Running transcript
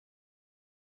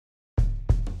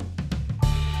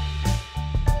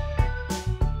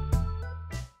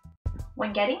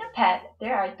When getting a pet,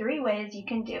 there are 3 ways you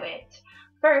can do it.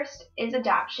 First is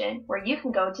adoption, where you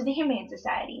can go to the Humane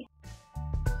Society.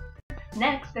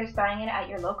 Next, there's buying it at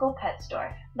your local pet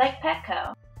store, like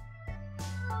Petco.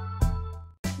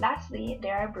 Lastly,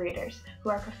 there are breeders,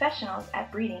 who are professionals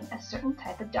at breeding a certain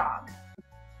type of dog.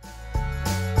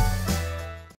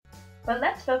 But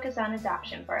let's focus on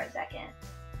adoption for a second.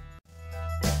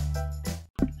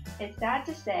 It's sad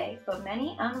to say, but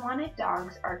many unwanted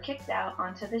dogs are kicked out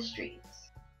onto the streets.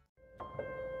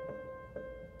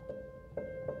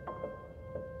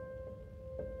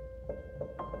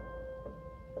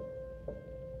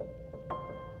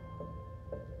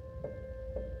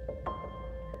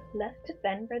 Left to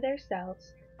fend for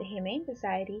themselves, the Humane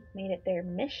Society made it their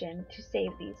mission to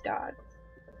save these dogs.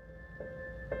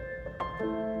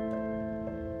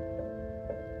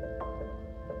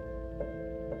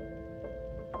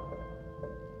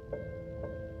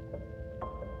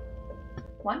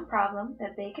 One problem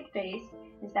that they could face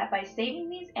is that by saving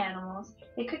these animals,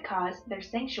 it could cause their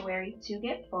sanctuary to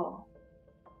get full.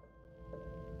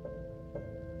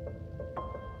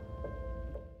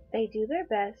 They do their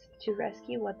best to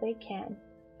rescue what they can,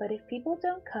 but if people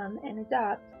don't come and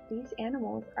adopt, these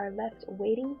animals are left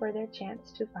waiting for their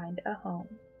chance to find a home.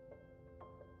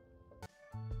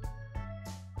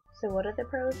 So what are the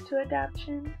pros to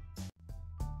adoption?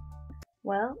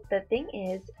 Well, the thing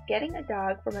is, getting a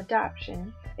dog from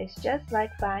adoption is just like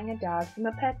buying a dog from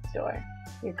a pet store.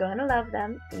 You're gonna love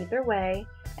them either way,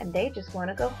 and they just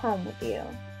want to go home with you.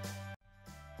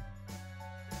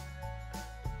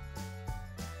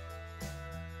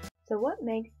 So what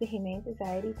makes the Humane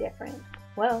Society different?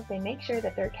 Well, they make sure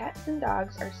that their cats and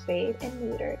dogs are spayed and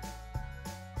neutered,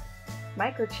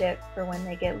 microchipped for when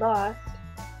they get lost,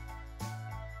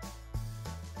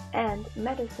 and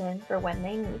medicine for when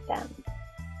they need them.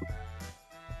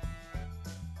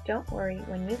 Don't worry,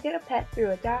 when you get a pet through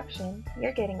adoption,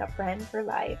 you're getting a friend for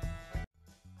life.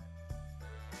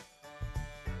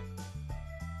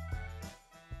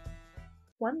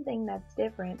 One thing that's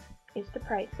different is the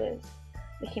prices.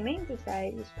 The Humane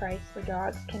Society's price for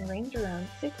dogs can range around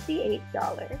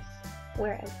 $68,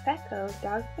 whereas Petco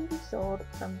dogs can be sold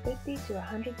from $50 to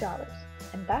 $100,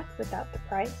 and that's without the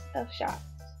price of shots.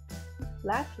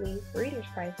 Lastly, breeders'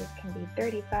 prices can be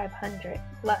 $3,500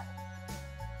 plus.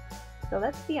 So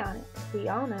let's be honest, we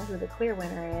all know who the clear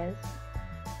winner is.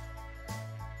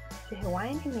 The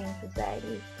Hawaiian Humane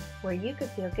Society, where you could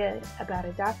feel good about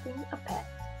adopting a pet.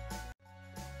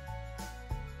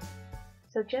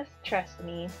 So just trust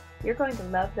me, you're going to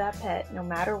love that pet no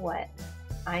matter what.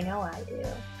 I know I do.